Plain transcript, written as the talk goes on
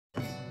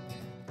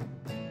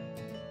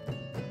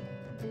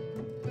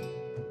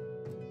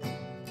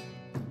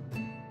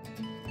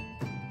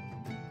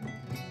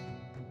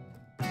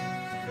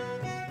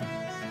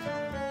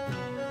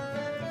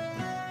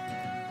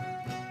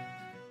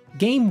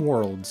Game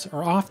worlds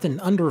are often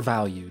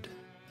undervalued.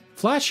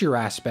 Flashier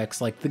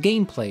aspects like the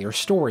gameplay or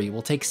story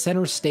will take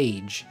center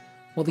stage,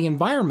 while the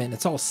environment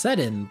it's all set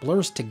in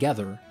blurs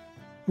together,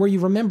 where you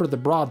remember the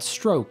broad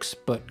strokes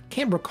but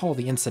can't recall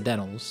the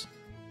incidentals.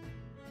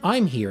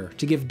 I'm here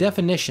to give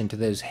definition to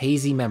those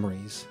hazy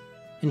memories,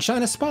 and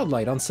shine a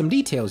spotlight on some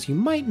details you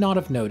might not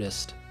have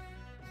noticed.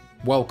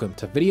 Welcome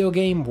to Video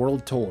Game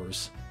World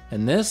Tours,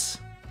 and this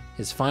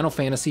is Final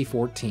Fantasy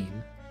XIV.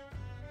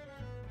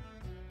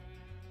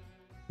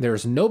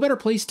 There's no better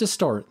place to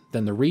start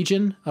than the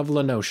region of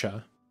La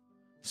Noscea,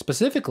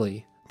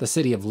 specifically the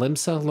city of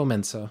Limsa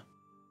Lominsa.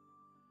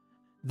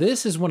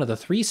 This is one of the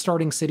 3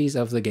 starting cities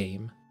of the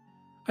game.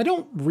 I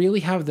don't really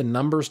have the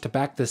numbers to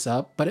back this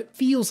up, but it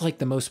feels like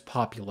the most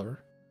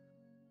popular.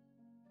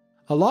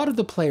 A lot of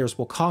the players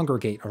will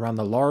congregate around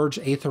the large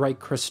aetheryte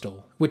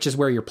crystal, which is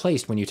where you're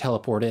placed when you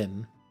teleport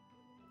in.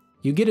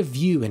 You get a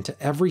view into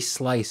every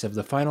slice of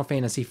the Final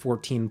Fantasy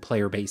XIV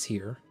player base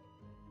here.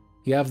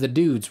 You have the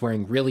dudes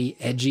wearing really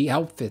edgy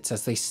outfits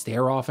as they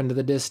stare off into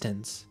the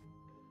distance.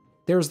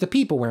 There's the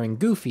people wearing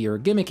goofy or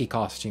gimmicky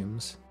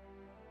costumes.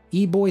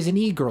 E-boys and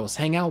e-girls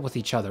hang out with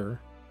each other.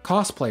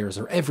 Cosplayers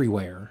are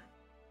everywhere.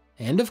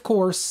 And of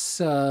course,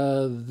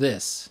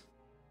 this.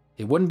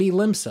 It wouldn't be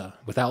Limsa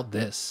without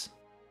this.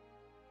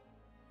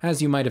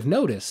 As you might have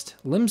noticed,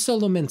 Limsa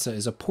Lominsa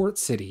is a port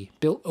city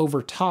built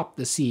over top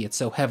the sea it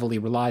so heavily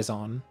relies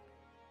on.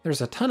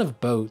 There's a ton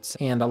of boats,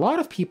 and a lot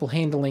of people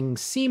handling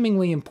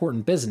seemingly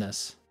important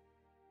business.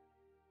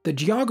 The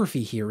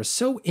geography here is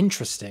so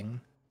interesting.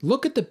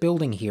 Look at the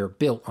building here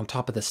built on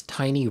top of this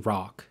tiny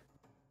rock.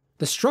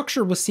 The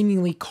structure was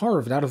seemingly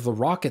carved out of the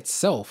rock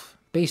itself,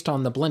 based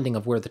on the blending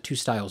of where the 2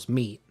 styles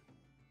meet.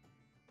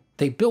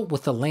 They built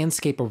with the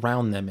landscape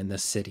around them in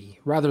this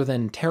city, rather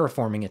than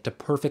terraforming it to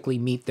perfectly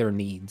meet their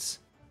needs.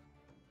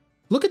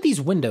 Look at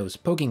these windows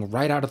poking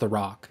right out of the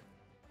rock.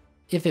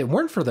 If it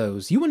weren't for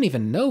those, you wouldn't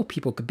even know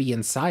people could be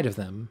inside of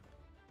them.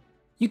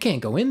 You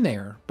can't go in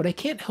there, but I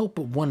can't help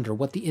but wonder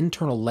what the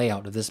internal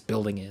layout of this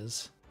building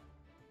is.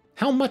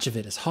 How much of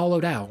it is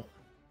hollowed out?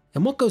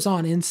 And what goes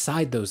on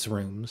inside those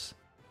rooms?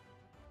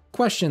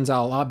 Questions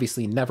I'll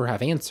obviously never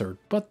have answered,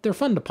 but they're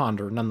fun to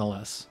ponder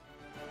nonetheless.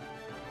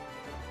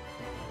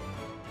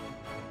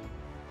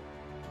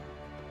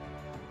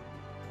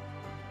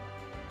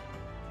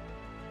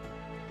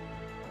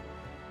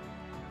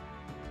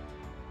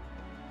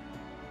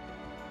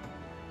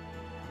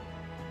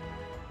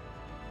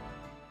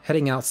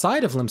 Heading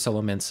outside of Limsa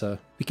Lominsa,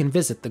 we can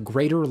visit the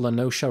greater La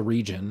Noscea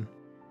region.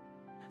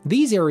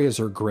 These areas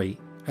are great.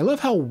 I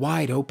love how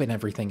wide open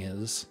everything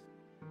is.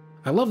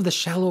 I love the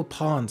shallow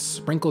ponds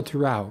sprinkled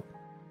throughout.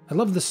 I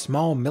love the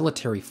small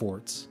military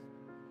forts.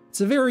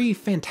 It's a very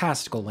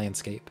fantastical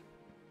landscape.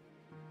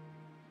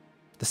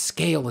 The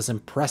scale is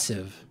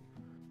impressive.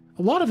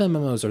 A lot of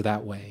MMOs are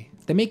that way.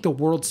 They make the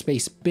world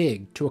space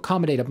big to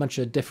accommodate a bunch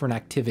of different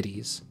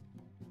activities.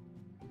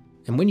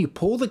 And when you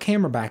pull the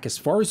camera back as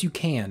far as you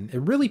can, it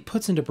really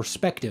puts into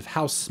perspective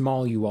how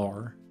small you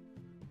are.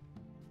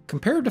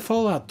 Compared to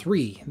Fallout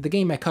 3, the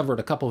game I covered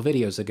a couple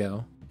videos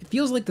ago, it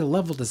feels like the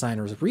level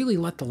designers really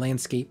let the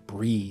landscape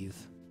breathe.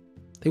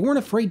 They weren't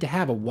afraid to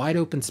have a wide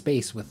open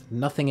space with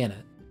nothing in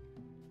it.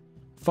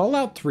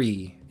 Fallout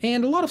 3,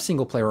 and a lot of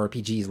single-player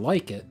RPGs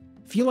like it,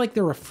 feel like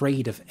they're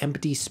afraid of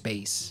empty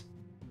space.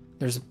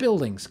 There's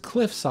buildings,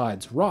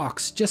 cliffsides,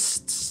 rocks,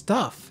 just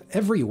stuff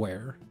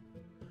everywhere.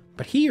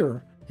 But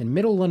here, in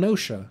Middle La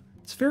Noscea,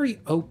 it's very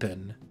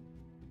open.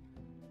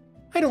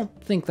 I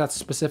don't think that's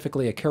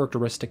specifically a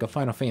characteristic of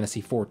Final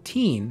Fantasy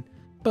XIV,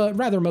 but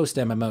rather most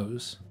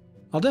MMOs.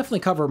 I'll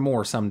definitely cover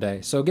more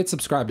someday, so get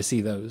subscribed to see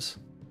those.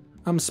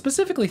 I'm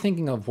specifically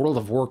thinking of World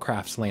of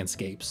Warcraft's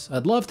landscapes.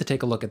 I'd love to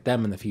take a look at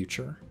them in the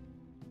future.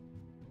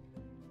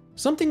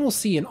 Something we'll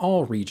see in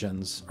all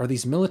regions are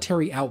these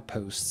military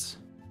outposts.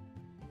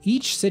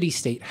 Each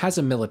city-state has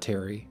a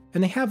military,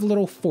 and they have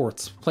little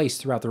forts placed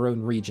throughout their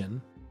own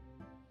region.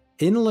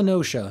 In La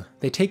Noscea,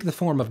 they take the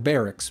form of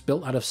barracks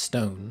built out of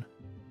stone.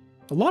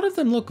 A lot of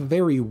them look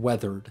very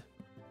weathered.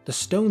 The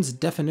stone's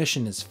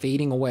definition is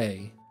fading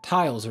away,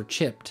 tiles are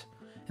chipped,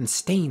 and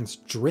stains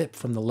drip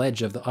from the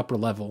ledge of the upper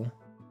level.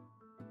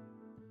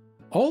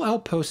 All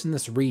outposts in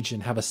this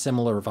region have a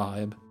similar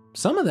vibe.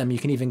 Some of them you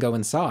can even go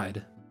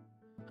inside.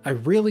 I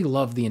really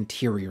love the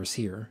interiors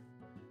here.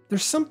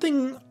 There's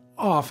something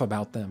off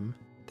about them.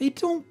 They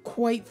don't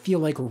quite feel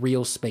like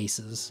real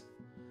spaces.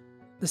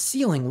 The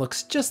ceiling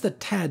looks just a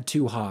tad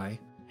too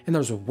high, and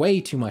there's way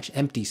too much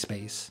empty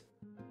space.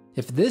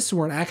 If this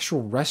were an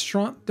actual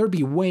restaurant, there'd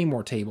be way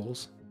more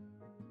tables.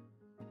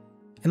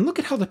 And look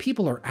at how the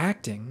people are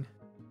acting.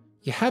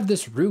 You have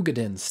this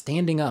Rugadin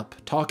standing up,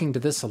 talking to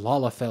this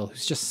Lalafell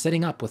who's just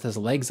sitting up with his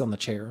legs on the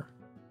chair.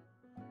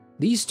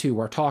 These two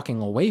are talking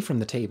away from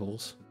the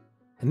tables,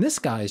 and this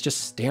guy is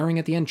just staring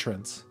at the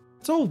entrance.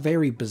 It's all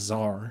very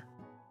bizarre.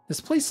 This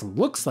place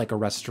looks like a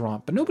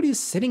restaurant, but nobody is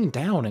sitting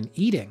down and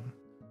eating.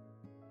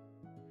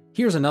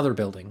 Here's another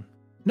building.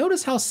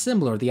 Notice how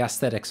similar the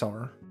aesthetics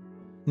are.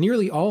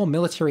 Nearly all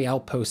military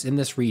outposts in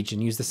this region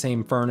use the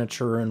same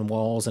furniture and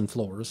walls and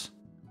floors.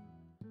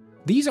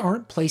 These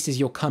aren't places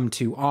you'll come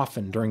to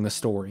often during the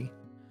story.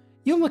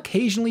 You'll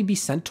occasionally be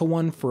sent to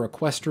one for a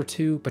quest or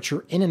two, but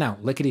you're in and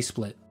out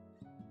lickety-split.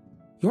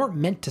 You aren't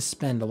meant to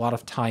spend a lot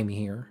of time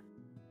here.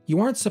 You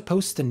aren't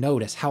supposed to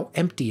notice how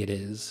empty it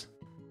is,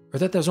 or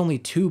that there's only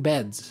 2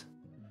 beds,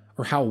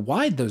 or how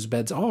wide those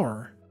beds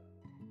are.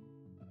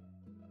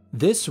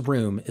 This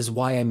room is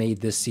why I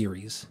made this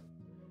series.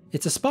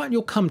 It's a spot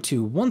you'll come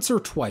to once or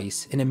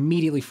twice and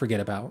immediately forget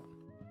about.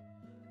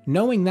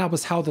 Knowing that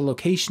was how the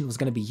location was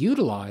going to be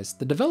utilized,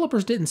 the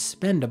developers didn't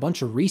spend a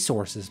bunch of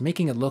resources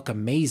making it look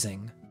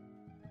amazing.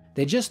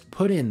 They just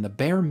put in the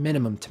bare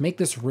minimum to make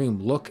this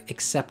room look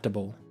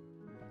acceptable.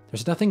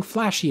 There's nothing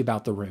flashy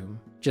about the room,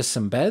 just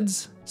some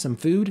beds, some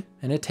food,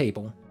 and a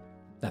table.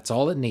 That's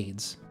all it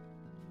needs.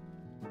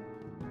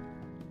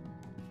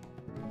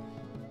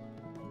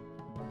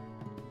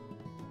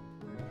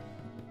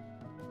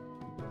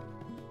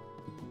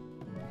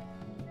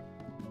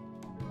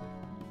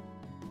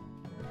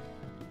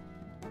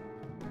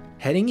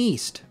 Heading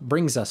east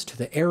brings us to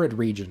the arid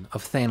region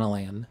of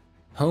Thanalan,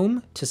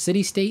 home to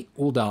city-state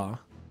Ul'dah.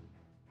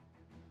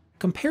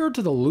 Compared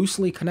to the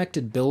loosely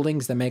connected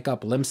buildings that make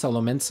up Limsa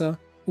Lominsa,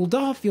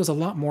 Ul'dah feels a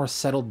lot more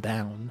settled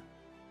down.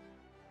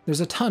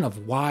 There's a ton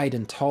of wide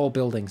and tall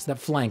buildings that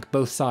flank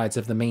both sides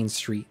of the main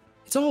street.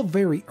 It's all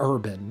very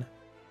urban.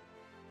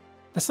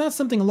 That's not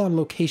something a lot of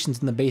locations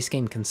in the base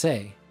game can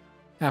say.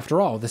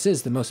 After all, this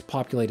is the most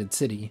populated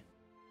city.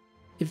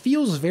 It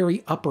feels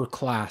very upper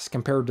class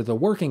compared to the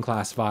working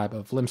class vibe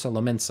of Limsa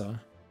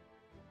Lominsa.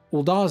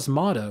 Ul'dah's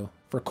motto,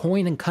 for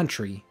coin and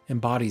country,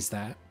 embodies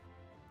that.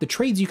 The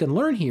trades you can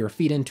learn here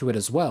feed into it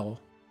as well.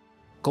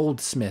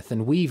 Goldsmith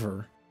and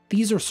weaver,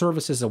 these are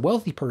services a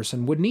wealthy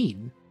person would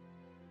need.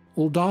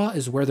 Ul'dah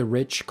is where the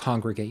rich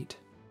congregate.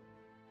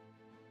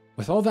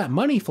 With all that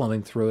money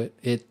flowing through it,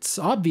 it's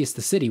obvious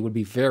the city would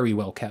be very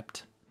well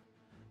kept.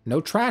 No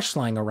trash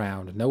lying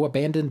around, no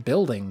abandoned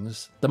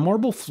buildings. The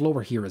marble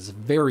floor here is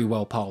very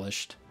well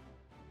polished.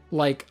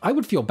 Like, I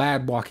would feel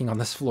bad walking on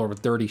this floor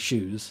with dirty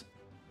shoes.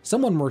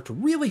 Someone worked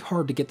really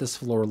hard to get this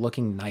floor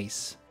looking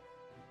nice.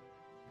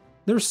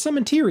 There's some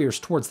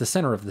interiors towards the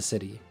center of the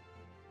city.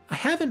 I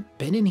haven't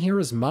been in here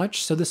as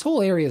much, so this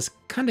whole area is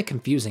kinda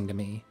confusing to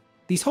me.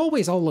 These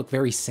hallways all look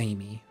very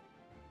samey.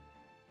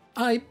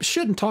 I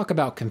shouldn't talk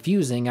about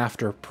confusing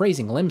after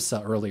praising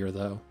Limsa earlier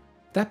though.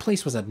 That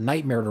place was a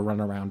nightmare to run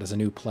around as a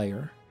new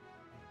player.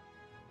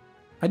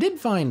 I did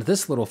find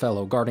this little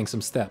fellow guarding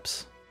some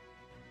steps.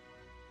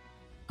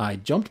 I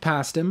jumped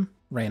past him,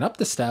 ran up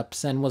the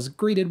steps, and was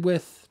greeted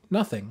with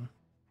nothing.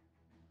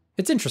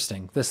 It's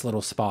interesting, this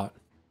little spot.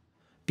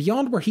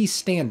 Beyond where he's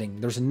standing,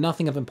 there's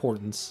nothing of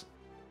importance.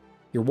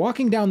 You're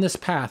walking down this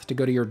path to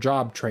go to your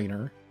job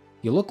trainer,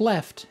 you look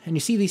left, and you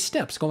see these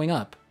steps going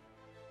up.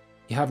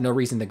 You have no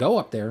reason to go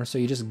up there, so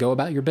you just go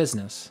about your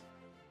business.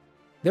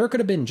 There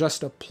could have been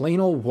just a plain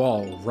old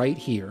wall right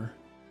here.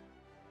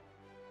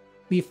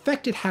 The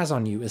effect it has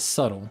on you is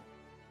subtle.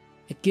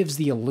 It gives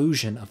the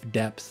illusion of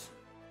depth.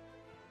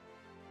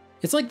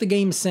 It's like the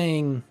game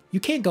saying, you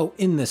can't go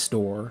in this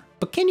door,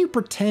 but can you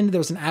pretend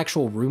there's an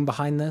actual room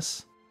behind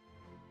this?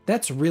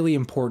 That's really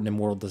important in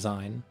world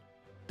design.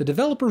 The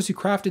developers who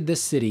crafted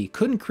this city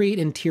couldn't create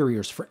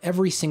interiors for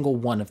every single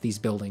one of these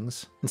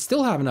buildings, and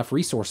still have enough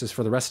resources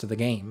for the rest of the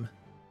game.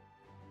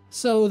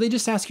 So they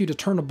just ask you to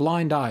turn a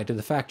blind eye to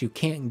the fact you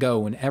can't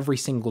go in every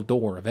single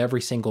door of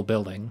every single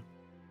building.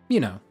 You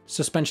know,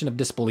 suspension of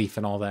disbelief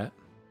and all that.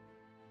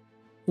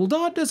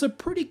 Ul'dah does a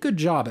pretty good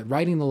job at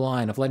writing the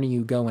line of letting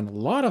you go in a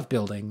lot of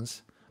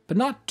buildings, but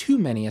not too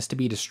many as to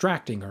be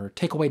distracting or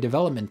take away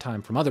development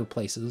time from other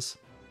places.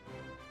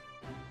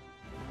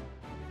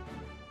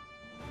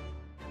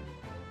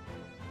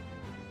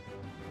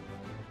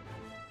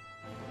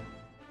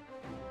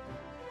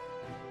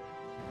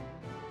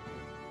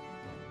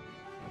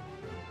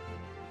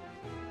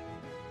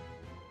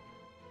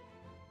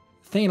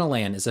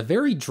 Thanalan is a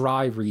very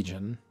dry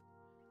region.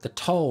 The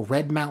tall,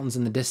 red mountains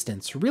in the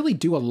distance really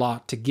do a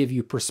lot to give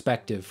you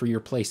perspective for your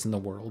place in the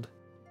world.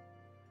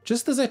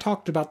 Just as I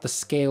talked about the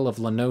scale of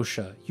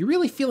Lenosha, you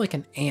really feel like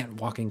an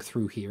ant walking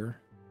through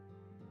here.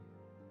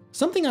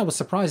 Something I was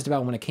surprised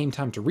about when it came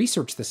time to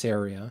research this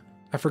area,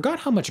 I forgot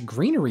how much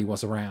greenery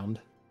was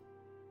around.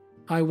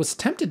 I was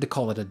tempted to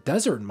call it a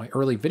desert in my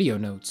early video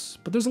notes,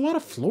 but there's a lot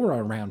of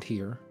flora around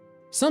here.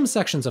 Some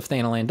sections of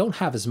Thanalan don't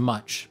have as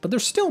much, but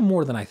there's still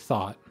more than I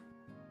thought.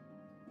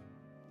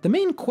 The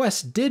main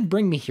quest did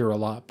bring me here a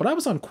lot, but I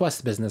was on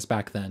quest business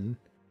back then.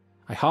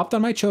 I hopped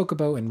on my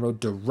chocobo and rode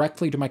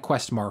directly to my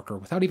quest marker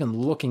without even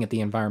looking at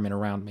the environment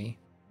around me.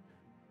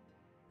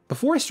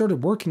 Before I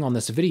started working on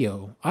this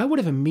video, I would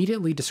have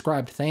immediately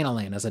described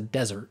Thanalan as a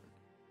desert.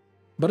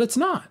 But it's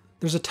not.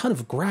 There's a ton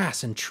of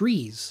grass and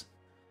trees.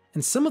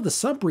 And some of the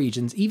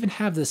subregions even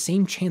have the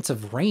same chance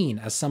of rain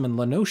as some in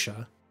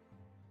Lenosha.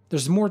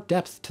 There's more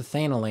depth to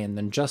Thanalan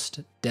than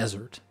just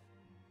desert.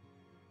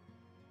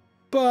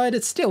 But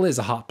it still is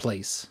a hot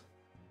place.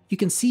 You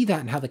can see that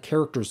in how the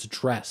characters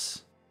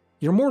dress.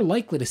 You're more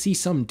likely to see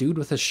some dude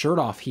with his shirt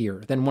off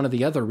here than one of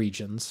the other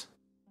regions.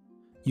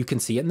 You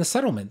can see it in the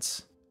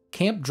settlements.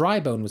 Camp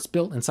Drybone was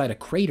built inside a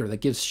crater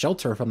that gives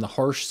shelter from the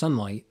harsh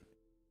sunlight.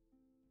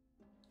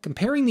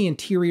 Comparing the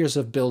interiors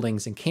of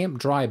buildings in Camp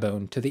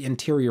Drybone to the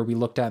interior we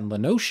looked at in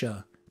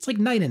Lenosha, it's like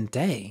night and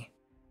day.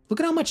 Look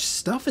at how much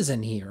stuff is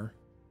in here.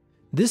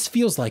 This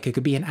feels like it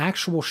could be an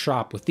actual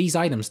shop with these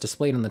items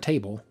displayed on the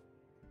table.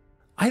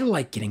 I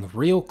like getting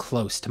real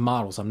close to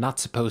models I'm not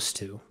supposed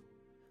to.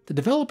 The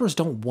developers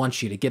don't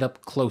want you to get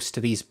up close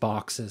to these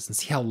boxes and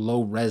see how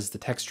low res the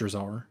textures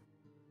are.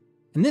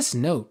 In this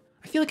note,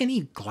 I feel like I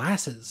need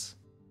glasses.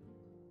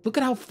 Look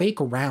at how fake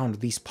round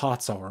these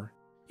pots are.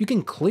 You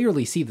can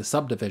clearly see the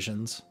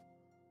subdivisions.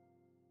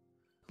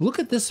 Look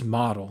at this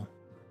model,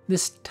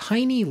 this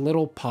tiny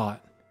little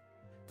pot.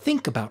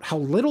 Think about how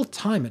little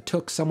time it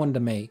took someone to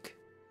make.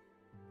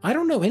 I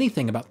don't know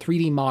anything about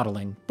 3D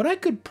modeling, but I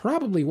could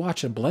probably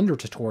watch a Blender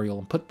tutorial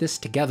and put this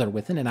together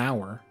within an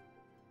hour.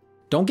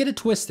 Don't get it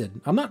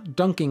twisted, I'm not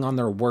dunking on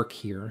their work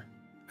here.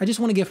 I just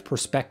want to give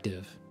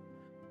perspective.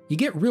 You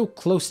get real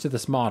close to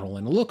this model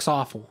and it looks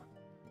awful.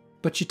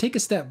 But you take a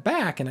step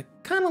back and it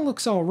kinda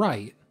looks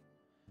alright.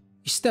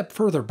 You step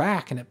further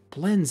back and it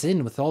blends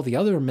in with all the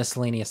other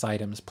miscellaneous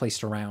items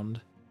placed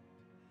around.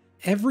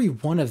 Every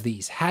one of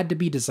these had to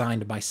be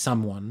designed by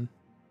someone.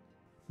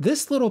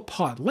 This little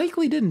pot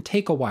likely didn't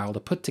take a while to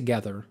put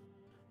together,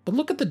 but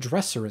look at the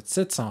dresser it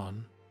sits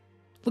on.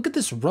 Look at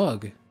this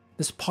rug,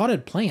 this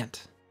potted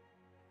plant.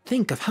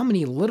 Think of how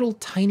many little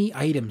tiny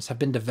items have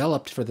been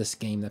developed for this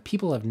game that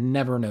people have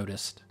never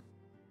noticed.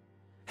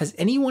 Has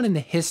anyone in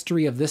the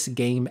history of this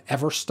game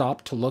ever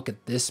stopped to look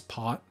at this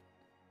pot?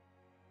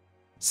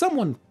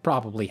 Someone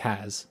probably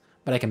has,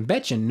 but I can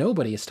bet you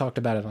nobody has talked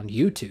about it on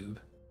YouTube.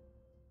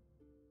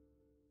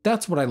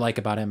 That's what I like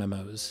about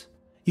MMOs.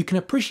 You can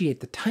appreciate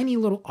the tiny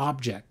little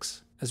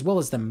objects, as well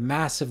as the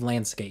massive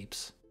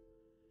landscapes.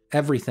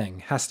 Everything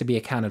has to be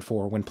accounted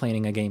for when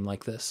playing a game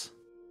like this.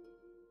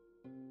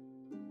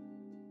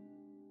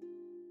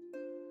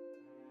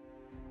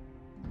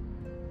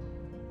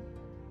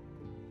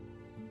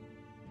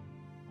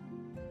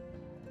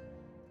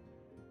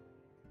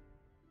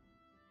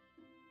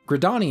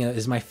 Gridania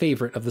is my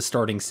favorite of the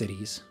starting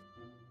cities.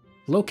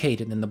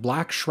 Located in the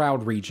Black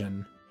Shroud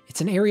region,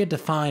 it's an area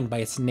defined by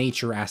its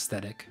nature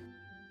aesthetic.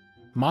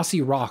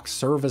 Mossy rocks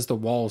serve as the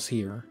walls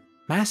here.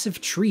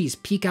 Massive trees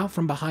peek out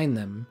from behind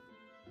them.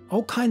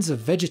 All kinds of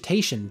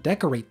vegetation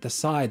decorate the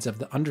sides of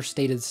the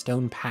understated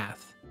stone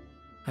path.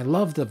 I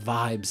love the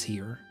vibes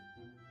here.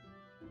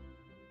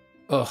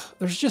 Ugh,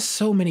 there's just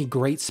so many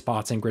great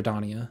spots in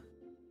Gridania.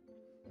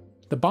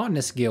 The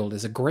Botanist Guild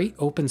is a great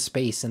open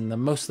space in the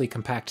mostly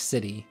compact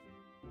city.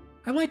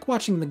 I like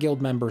watching the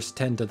guild members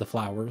tend to the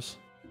flowers.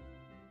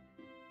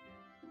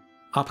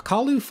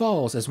 Apkalu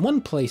Falls is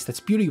one place that's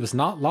beauty was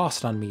not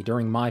lost on me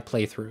during my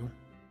playthrough.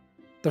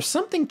 There's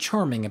something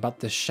charming about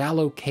this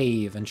shallow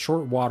cave and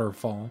short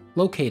waterfall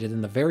located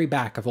in the very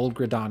back of Old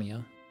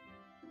Gridania.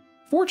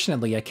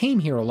 Fortunately, I came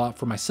here a lot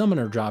for my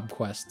summoner job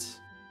quests.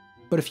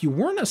 But if you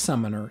weren't a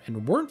summoner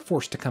and weren't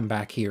forced to come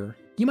back here,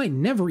 you might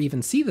never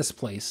even see this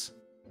place.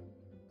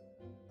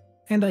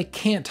 And I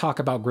can't talk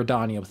about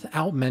Gridania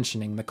without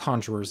mentioning the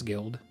Conjurer's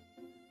Guild.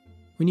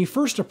 When you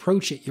first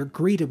approach it, you're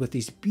greeted with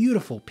these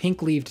beautiful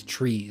pink-leaved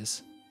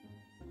trees.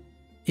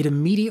 It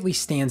immediately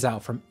stands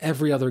out from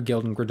every other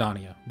guild in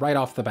Gridania, right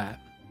off the bat.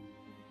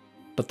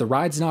 But the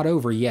ride's not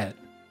over yet.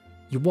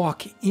 You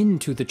walk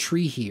into the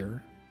tree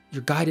here.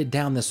 You're guided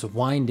down this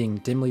winding,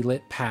 dimly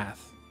lit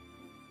path.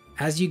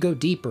 As you go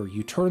deeper,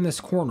 you turn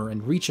this corner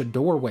and reach a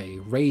doorway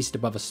raised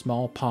above a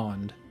small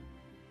pond.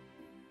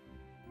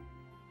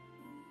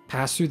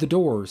 Pass through the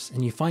doors,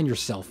 and you find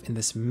yourself in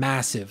this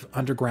massive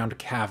underground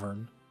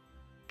cavern.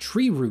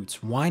 Tree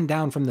roots wind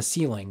down from the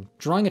ceiling,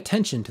 drawing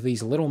attention to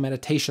these little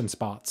meditation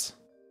spots.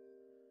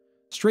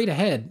 Straight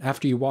ahead,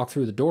 after you walk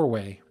through the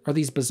doorway, are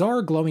these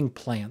bizarre glowing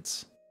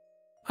plants.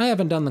 I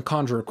haven't done the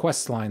Conjurer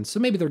quest line, so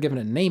maybe they're given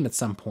a name at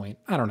some point,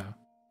 I don't know.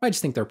 I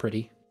just think they're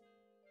pretty.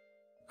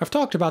 I've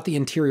talked about the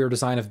interior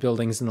design of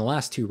buildings in the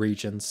last two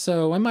regions,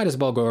 so I might as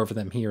well go over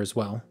them here as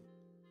well.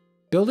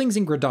 Buildings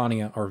in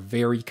Gridania are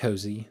very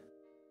cozy.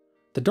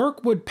 The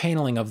dark wood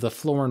paneling of the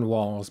floor and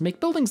walls make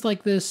buildings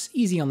like this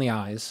easy on the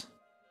eyes.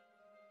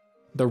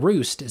 The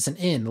Roost is an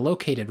inn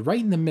located right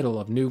in the middle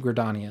of New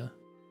Gridania.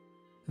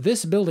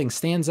 This building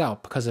stands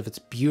out because of its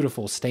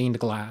beautiful stained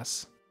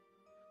glass.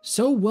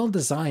 So well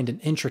designed and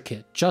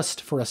intricate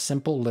just for a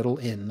simple little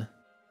inn.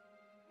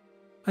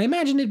 I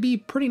imagine it'd be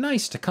pretty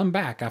nice to come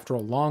back after a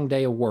long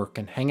day of work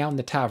and hang out in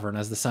the tavern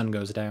as the sun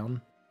goes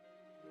down.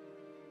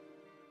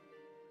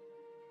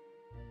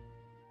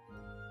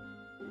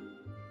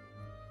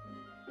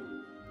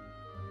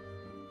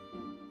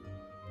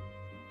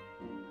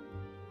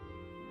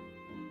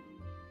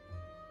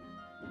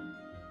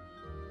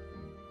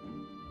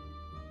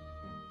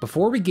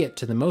 Before we get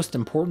to the most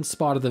important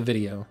spot of the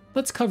video,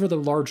 let's cover the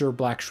larger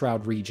Black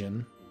Shroud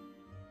region.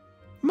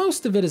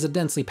 Most of it is a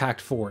densely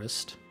packed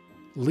forest.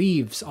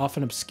 Leaves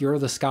often obscure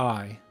the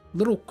sky,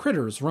 little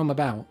critters roam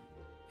about,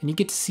 and you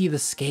get to see the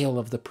scale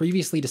of the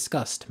previously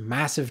discussed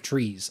massive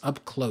trees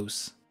up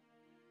close.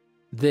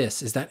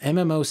 This is that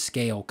MMO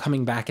scale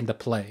coming back into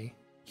play.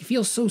 You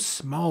feel so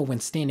small when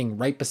standing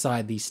right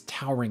beside these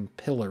towering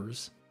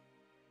pillars.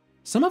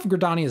 Some of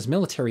Gridania's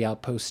military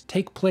outposts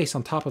take place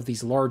on top of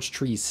these large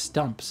trees'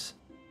 stumps.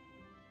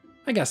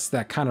 I guess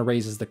that kind of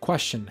raises the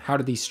question, how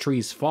did these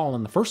trees fall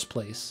in the first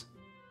place?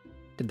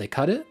 Did they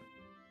cut it?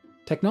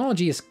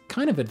 Technology is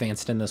kind of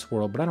advanced in this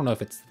world, but I don't know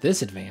if it's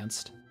this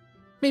advanced.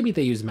 Maybe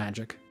they use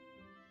magic.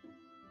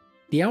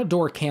 The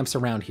outdoor camps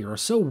around here are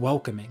so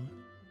welcoming.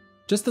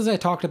 Just as I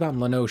talked about in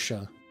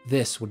Lenosha,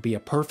 this would be a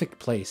perfect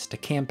place to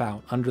camp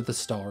out under the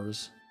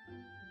stars.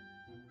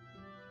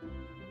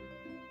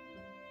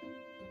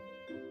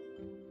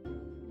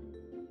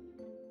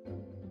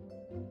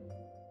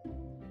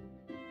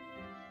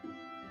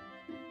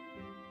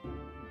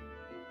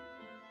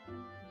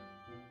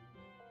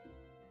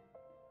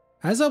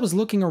 As I was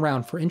looking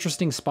around for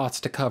interesting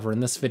spots to cover in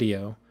this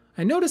video,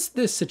 I noticed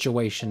this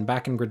situation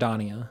back in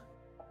Gridania.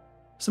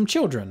 Some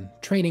children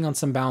training on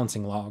some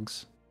balancing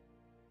logs.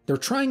 They're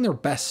trying their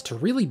best to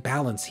really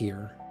balance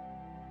here,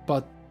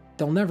 but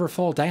they'll never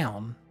fall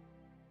down.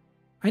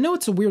 I know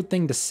it's a weird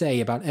thing to say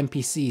about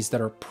NPCs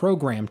that are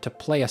programmed to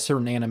play a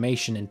certain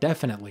animation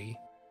indefinitely,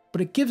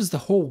 but it gives the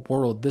whole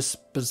world this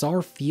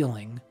bizarre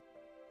feeling.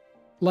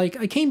 Like,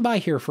 I came by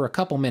here for a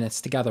couple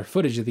minutes to gather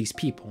footage of these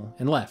people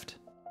and left.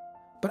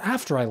 But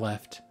after I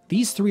left,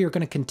 these three are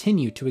going to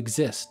continue to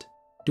exist,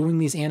 doing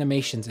these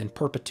animations in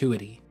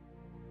perpetuity.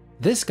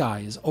 This guy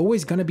is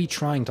always going to be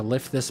trying to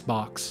lift this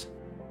box.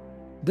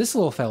 This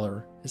little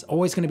feller is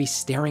always going to be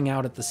staring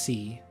out at the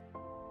sea.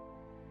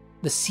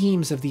 The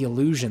seams of the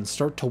illusion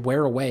start to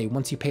wear away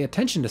once you pay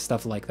attention to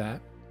stuff like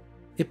that.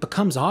 It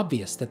becomes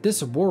obvious that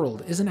this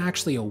world isn't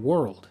actually a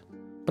world,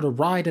 but a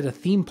ride at a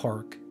theme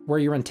park where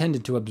you're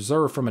intended to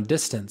observe from a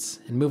distance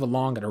and move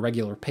along at a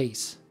regular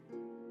pace.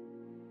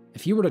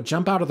 If you were to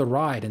jump out of the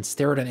ride and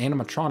stare at an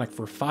animatronic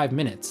for 5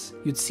 minutes,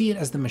 you'd see it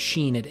as the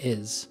machine it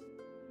is.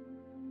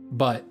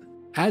 But,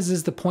 as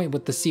is the point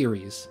with the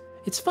series,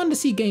 it's fun to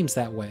see games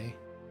that way.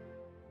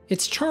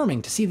 It's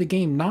charming to see the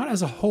game not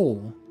as a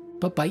whole,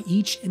 but by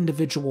each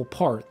individual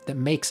part that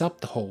makes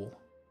up the whole.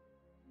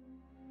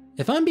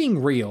 If I'm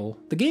being real,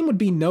 the game would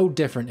be no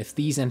different if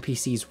these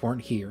NPCs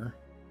weren't here.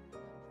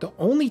 The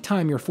only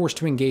time you're forced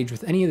to engage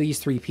with any of these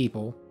three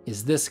people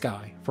is this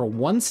guy for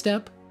one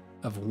step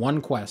of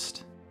one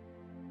quest.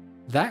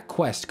 That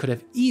quest could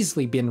have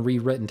easily been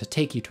rewritten to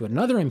take you to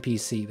another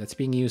NPC that's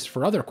being used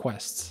for other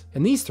quests,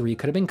 and these three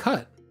could have been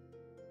cut.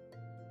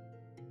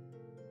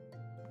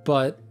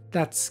 But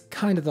that's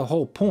kind of the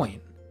whole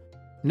point.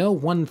 No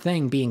one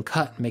thing being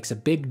cut makes a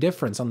big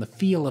difference on the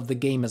feel of the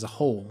game as a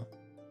whole.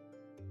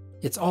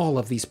 It's all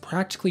of these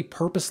practically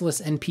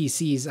purposeless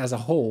NPCs as a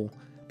whole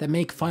that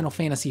make Final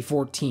Fantasy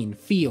XIV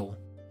feel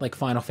like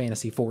Final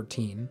Fantasy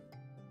XIV.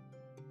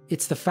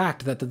 It's the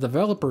fact that the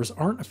developers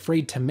aren't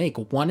afraid to make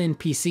one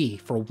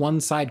NPC for one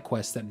side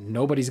quest that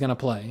nobody's gonna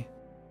play,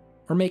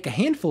 or make a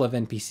handful of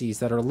NPCs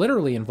that are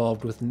literally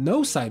involved with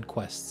no side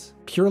quests,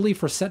 purely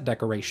for set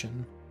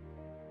decoration,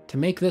 to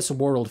make this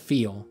world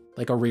feel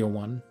like a real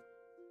one.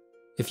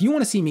 If you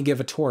want to see me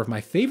give a tour of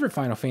my favorite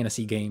Final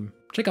Fantasy game,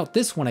 check out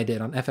this one I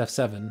did on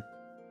FF7.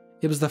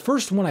 It was the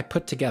first one I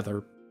put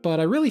together, but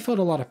I really felt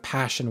a lot of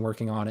passion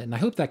working on it, and I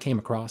hope that came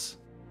across.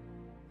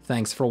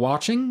 Thanks for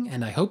watching,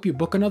 and I hope you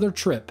book another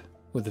trip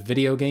with the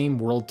Video Game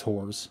World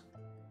Tours.